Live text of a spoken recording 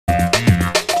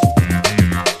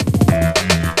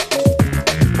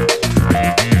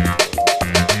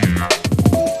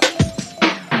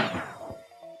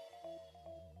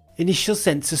Initial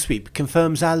sensor sweep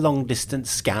confirms our long-distance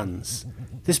scans.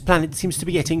 This planet seems to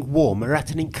be getting warmer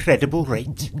at an incredible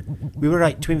rate. We were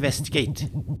right to investigate.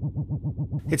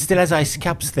 It still has ice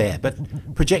caps there,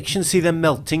 but projections see them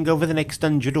melting over the next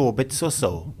 100 orbits or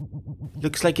so.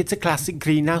 Looks like it's a classic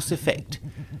greenhouse effect.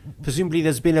 Presumably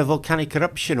there's been a volcanic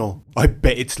eruption or... I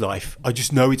bet it's life. I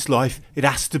just know it's life. It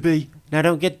has to be. Now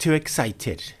don't get too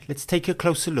excited. Let's take a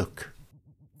closer look.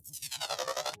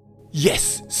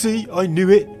 Yes! See? I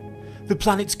knew it! The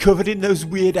planet's covered in those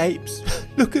weird apes.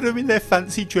 Look at them in their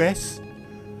fancy dress.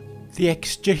 The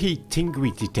extra heating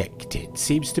we detected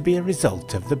seems to be a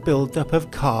result of the build-up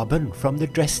of carbon from the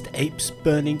dressed apes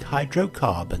burning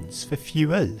hydrocarbons for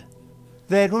fuel.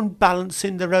 They're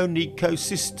unbalancing their own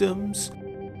ecosystems.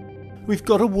 We've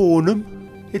got to warn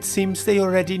them. It seems they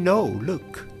already know.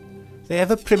 Look, they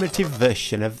have a primitive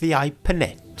version of the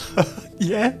Ep1.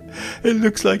 Yeah, it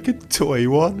looks like a toy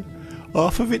one.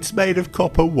 Half of it's made of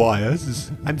copper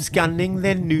wires. I'm scanning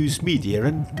their news media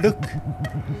and look,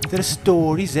 there are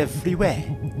stories everywhere.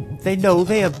 They know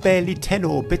they have barely 10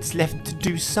 orbits left to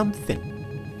do something.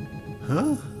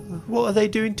 Huh? What are they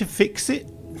doing to fix it?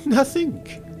 Nothing.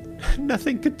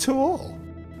 Nothing at all.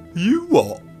 You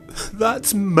what?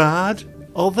 That's mad.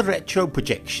 All the retro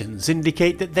projections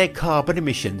indicate that their carbon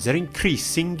emissions are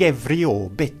increasing every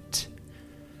orbit.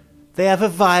 They have a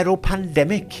viral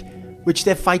pandemic, which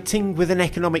they're fighting with an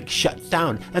economic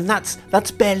shutdown, and that's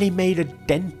barely made a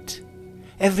dent.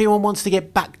 Everyone wants to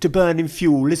get back to burning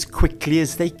fuel as quickly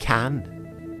as they can.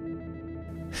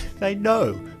 They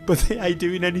know, but they ain't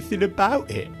doing anything about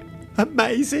it.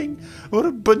 Amazing! What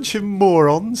a bunch of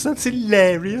morons, that's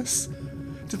hilarious.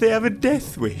 Do they have a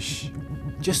death wish?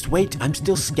 Just wait, I'm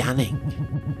still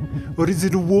scanning. Or is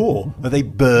it a war? Are they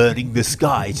burning the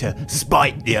sky to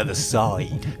spite the other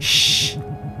side? Shh!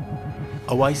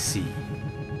 Oh, I see.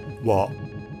 What?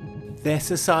 Their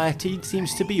society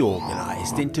seems to be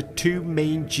organised into two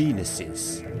main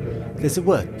genuses. There's a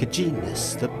worker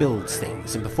genus that builds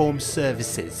things and performs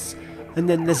services, and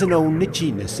then there's an owner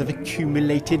genus of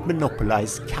accumulated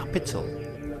monopolised capital.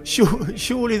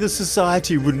 Surely the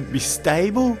society wouldn't be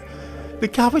stable. The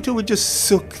capital would just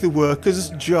suck the workers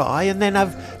dry and then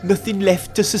have nothing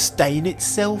left to sustain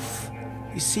itself.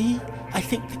 You see, I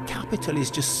think the capital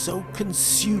is just so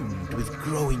consumed with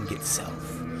growing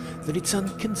itself that it's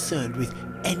unconcerned with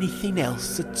anything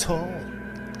else at all.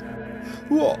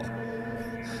 What?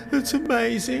 That's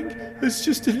amazing. That's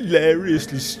just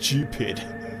hilariously stupid.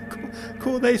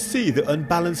 Can't they see that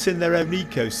unbalancing their own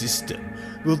ecosystem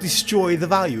will destroy the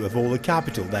value of all the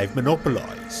capital they've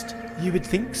monopolised? You would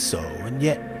think so, and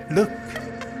yet, look.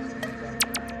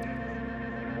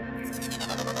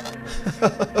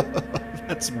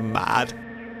 That's mad.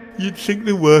 You'd think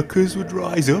the workers would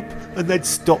rise up and they'd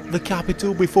stop the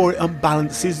capital before it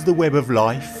unbalances the web of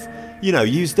life. You know,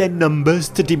 use their numbers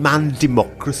to demand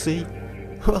democracy.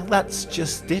 Well, that's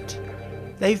just it.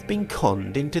 They've been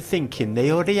conned into thinking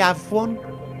they already have one.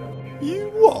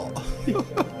 You what?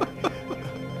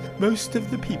 Most of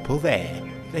the people there,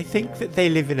 they think that they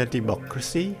live in a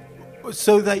democracy.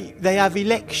 So they have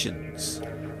elections.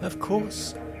 Of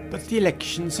course. But the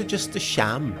elections are just a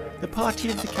sham. The party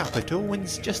of the capital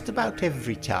wins just about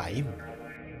every time.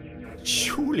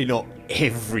 Surely not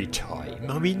every time.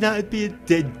 I mean, that'd be a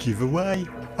dead giveaway.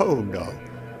 Oh no.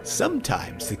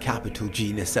 Sometimes the capital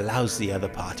genus allows the other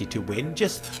party to win,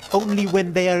 just only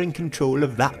when they are in control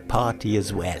of that party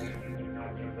as well.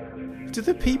 Do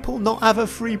the people not have a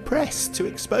free press to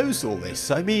expose all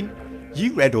this? I mean,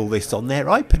 you read all this on their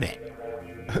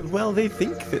iPonet. Well, they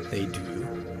think that they do.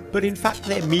 But in fact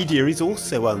their media is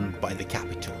also owned by the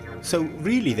capital, so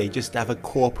really they just have a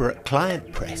corporate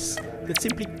client press that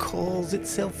simply calls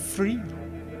itself free,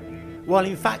 while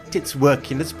in fact it's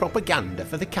working as propaganda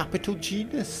for the capital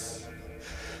genus.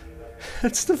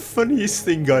 That's the funniest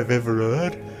thing I've ever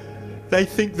heard. They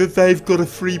think that they've got a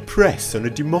free press and a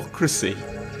democracy,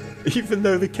 even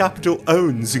though the capital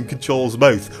owns and controls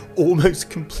both almost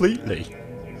completely.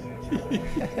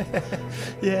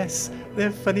 Yes,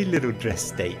 they're funny little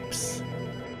dressed apes.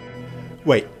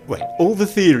 Wait, all the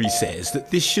theory says that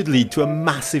this should lead to a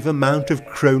massive amount of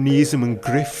cronyism and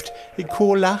grift. It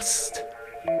coalesced.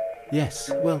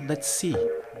 Yes, well, let's see.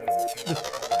 Look.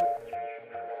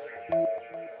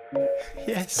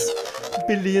 Yes,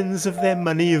 billions of their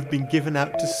money have been given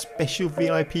out to special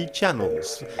VIP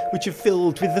channels, which are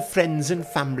filled with the friends and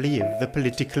family of the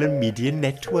political and media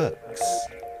networks.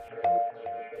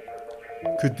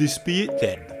 Could this be it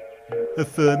then? A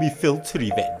Fermi filter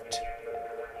event?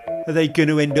 Are they going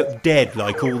to end up dead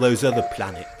like all those other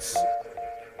planets?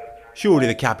 Surely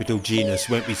the capital genus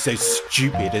won't be so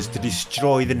stupid as to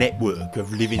destroy the network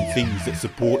of living things that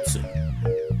supports it.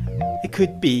 It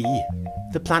could be.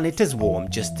 The planet has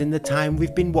warmed just in the time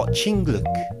we've been watching, look.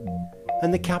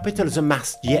 And the capital has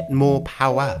amassed yet more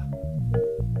power.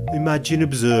 Imagine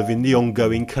observing the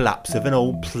ongoing collapse of an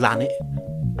old planet.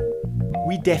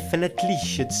 We definitely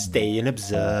should stay and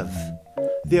observe.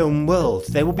 The home world,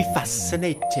 they will be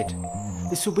fascinated.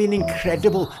 This will be an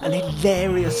incredible and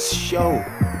hilarious show.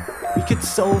 We could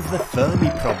solve the Fermi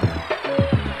problem.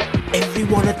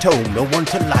 Everyone at home will want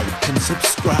to like and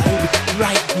subscribe right